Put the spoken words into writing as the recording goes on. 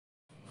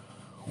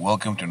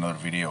Welcome to another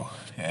video.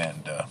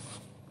 And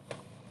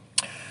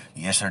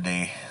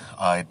yesterday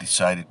I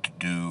decided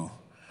to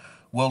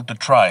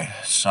try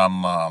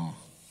some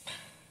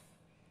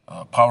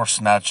power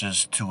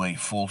snatches to a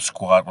full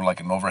squat, or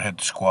like an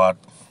overhead squat.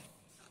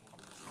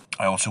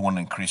 I also want to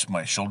increase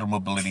my shoulder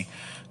mobility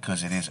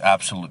because it is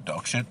absolute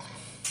dog shit.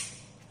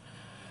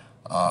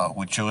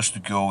 We chose to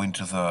go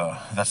into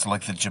that's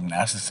like the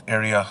gymnastics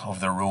area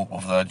of the room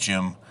of the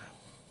gym,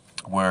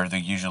 where they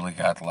usually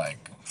got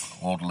like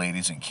old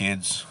ladies and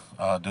kids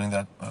doing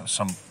that,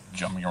 some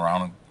jumping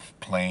around and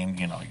playing.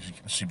 You know, you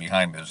can see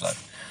behind me there's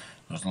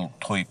little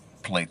toy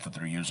plate that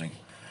they're using.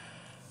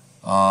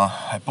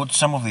 I put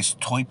some of these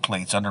toy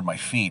plates under my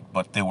feet,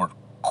 but they were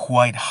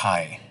quite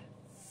high.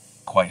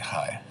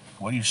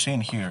 What you're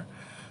seeing here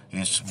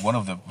is one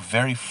of the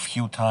very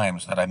few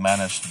times that I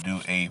managed to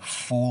do a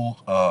full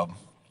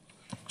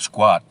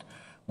squat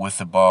with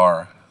the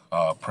bar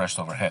pressed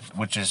overhead,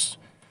 which is,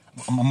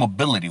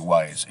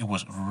 mobility-wise, it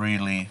was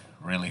really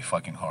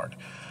fucking hard.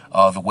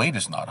 The weight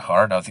is not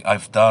hard.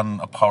 I've done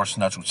a power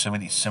snatch with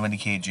 70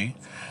 kg.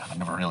 I've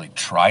never really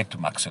tried to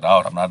max it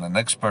out. I'm not an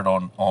expert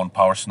on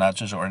power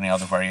snatches or any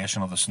other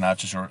variation of the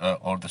snatches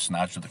or the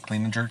snatch or the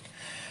clean and jerk.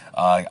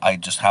 I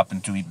just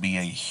happen to be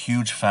a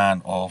huge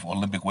fan of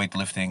Olympic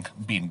weightlifting,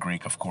 being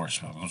Greek, of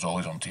course. It was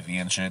always on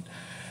TV and shit.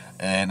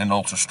 And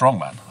also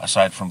strongman.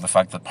 Aside from the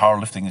fact that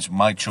powerlifting is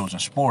my chosen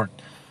sport,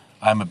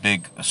 I'm a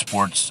big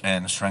sports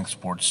and strength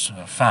sports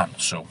fan.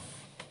 So,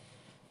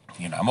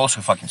 you know, I'm also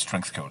a fucking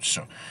strength coach.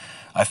 So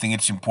I think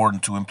it's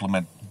important to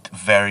implement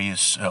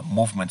various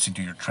movements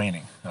into your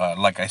training.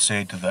 Like I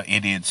say to the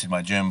idiots in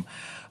my gym,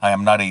 I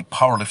am not a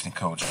powerlifting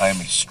coach. I am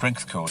a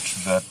strength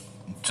coach that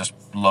just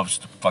loves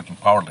to fucking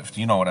powerlift.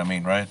 You know what I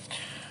mean, right?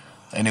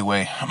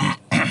 Anyway,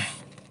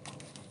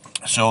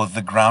 so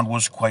the ground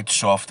was quite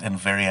soft and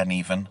very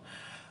uneven.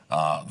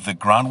 The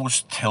ground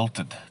was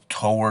tilted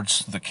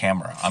towards the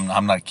camera.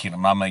 I'm not kidding.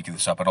 I'm not making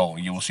this up at all.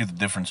 You will see the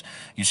difference.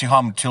 You see how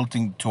I'm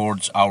tilting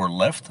towards our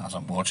left as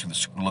I'm watching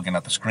this, looking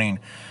at the screen,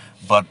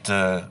 but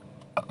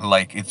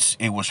like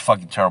it was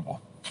fucking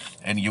terrible.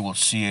 And you will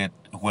see it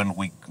when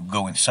we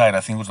go inside.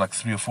 I think it was like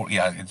 3 or 4.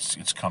 Yeah,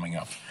 it's coming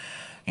up,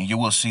 and you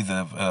will see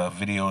the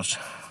videos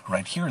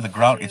right here. The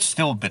ground, it's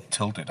still a bit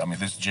tilted. I mean,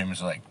 this gym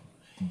is like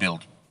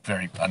built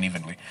very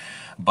unevenly,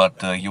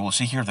 but you will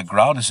see here the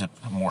ground is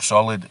more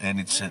solid and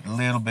it's a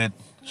little bit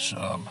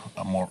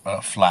more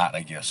flat,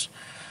 I guess.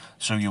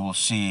 So you will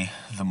see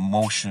the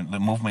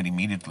movement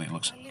immediately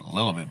looks a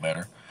little bit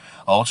better.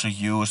 I also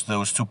used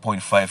those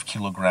 2.5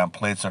 kilogram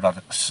plates that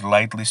are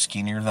slightly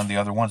skinnier than the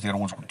other ones. The other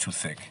ones were too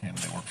thick and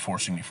they were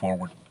forcing me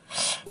forward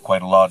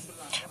quite a lot.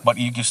 But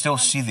you can still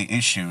see the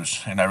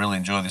issues, and I really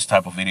enjoy this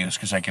type of videos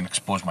because I can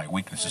expose my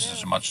weaknesses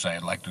as much as I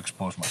like to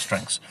expose my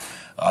strengths.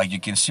 You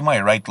can see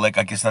my right leg.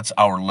 I guess that's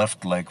our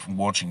left leg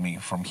watching me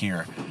from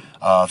here.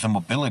 The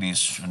mobility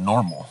is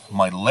normal.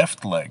 My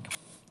left leg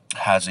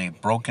has a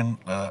broken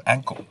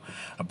ankle.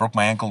 I broke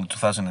my ankle in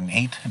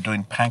 2008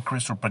 doing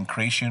pancreas or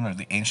pancration, or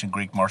the ancient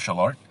Greek martial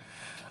art.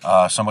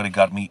 Somebody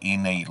got me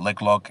in a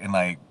leg lock and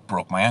I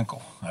broke my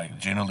ankle. I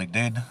genuinely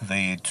did.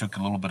 They took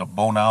a little bit of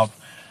bone out.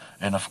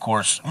 And of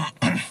course,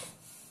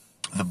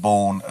 the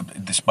bone,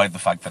 despite the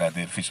fact that I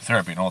did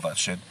physiotherapy and all that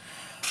shit,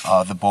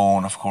 the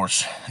bone, of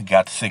course,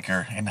 got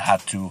thicker and had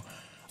to,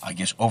 I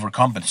guess,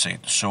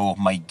 overcompensate. So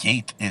my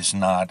gait is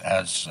not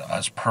as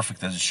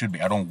perfect as it should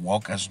be. I don't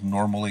walk as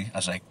normally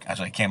as I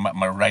can.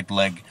 My right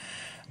leg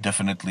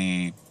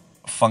definitely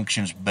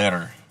functions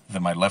better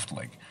than my left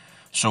leg.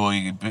 So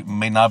it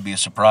may not be a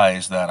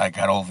surprise that I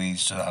got all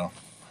these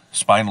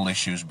spinal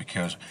issues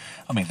because,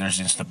 I mean,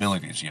 there's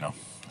instabilities, you know.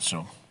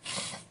 So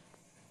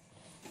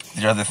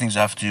there are the things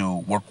I have to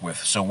work with.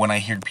 So when I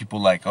hear people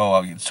like,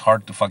 oh, it's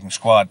hard to fucking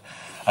squat,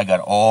 I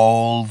got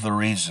all the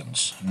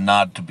reasons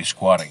not to be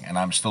squatting, and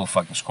I'm still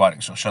fucking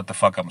squatting. So shut the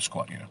fuck up and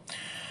squat, you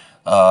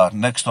know.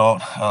 Next up,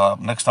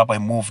 I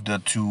moved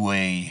to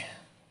a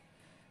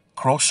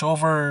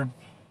crossover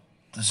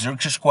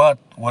Xerxes squat,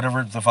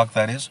 whatever the fuck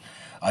that is.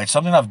 It's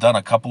something I've done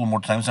a couple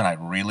more times, and I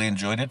really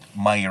enjoyed it.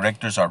 My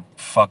erectors are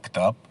fucked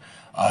up.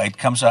 It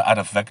comes out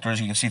of vectors.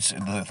 You can see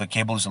the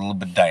cable is a little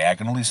bit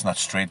diagonally. It's not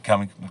straight,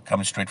 coming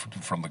straight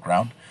from the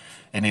ground.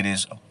 And it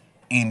is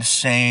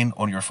insane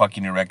on your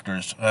fucking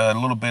erectors. A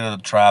little bit of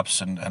the traps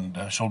and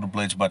shoulder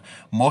blades, but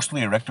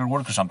mostly erector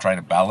work because I'm trying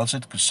to balance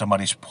it because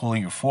somebody's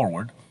pulling you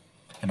forward.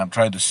 And I'm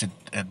trying to sit,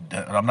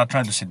 I'm not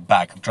trying to sit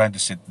back. I'm trying to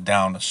sit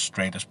down as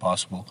straight as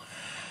possible,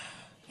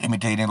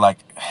 imitating like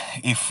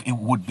if it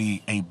would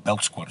be a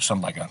belt squat or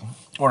something like that,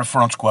 or a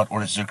front squat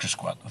or a Xerxes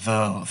squat.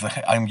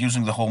 I'm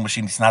using the whole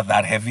machine. It's not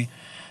that heavy,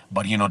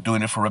 but you know,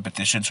 doing it for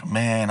repetitions,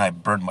 man, I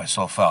burned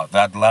myself out.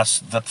 That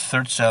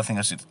third set, I think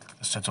I said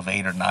sets of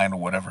 8 or 9 or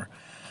whatever.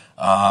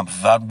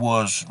 That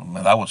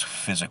was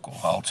physical.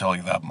 I'll tell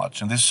you that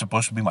much. And this is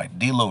supposed to be my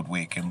deload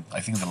week, and I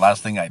think the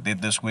last thing I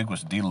did this week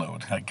was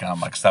deload. I kind of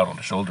maxed out on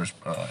the shoulders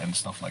and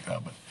stuff like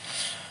that, but.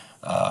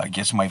 I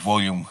guess my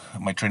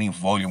training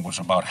volume was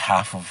about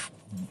half of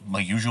my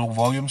usual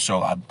volume,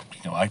 so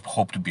I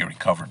hope to be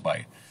recovered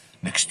by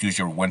next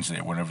Tuesday or Wednesday,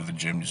 whenever the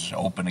gym is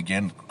open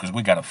again, because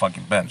we got a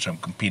fucking bench. I'm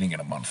competing in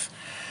a month.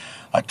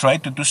 I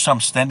tried to do some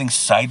standing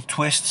side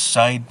twists,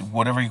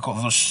 whatever you call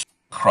those,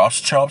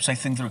 cross chops, I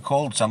think they're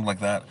called, something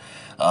like that.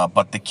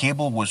 But the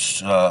cable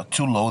was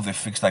too low. They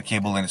fixed that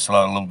cable and it's a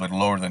little bit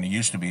lower than it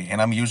used to be. And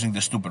I'm using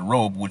the stupid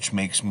rope, which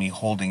makes me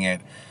holding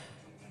it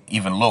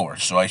even lower.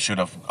 So I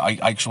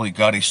actually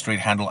got a straight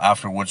handle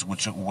afterwards,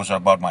 which was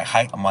about my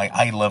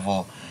eye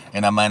level,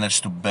 and I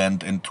managed to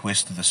bend and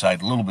twist to the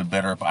side a little bit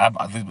better. But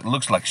it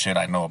looks like shit,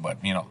 I know, but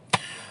you know.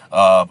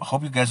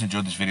 Hope you guys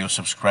enjoyed this video.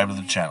 Subscribe to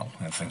the channel,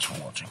 and thanks for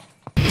watching.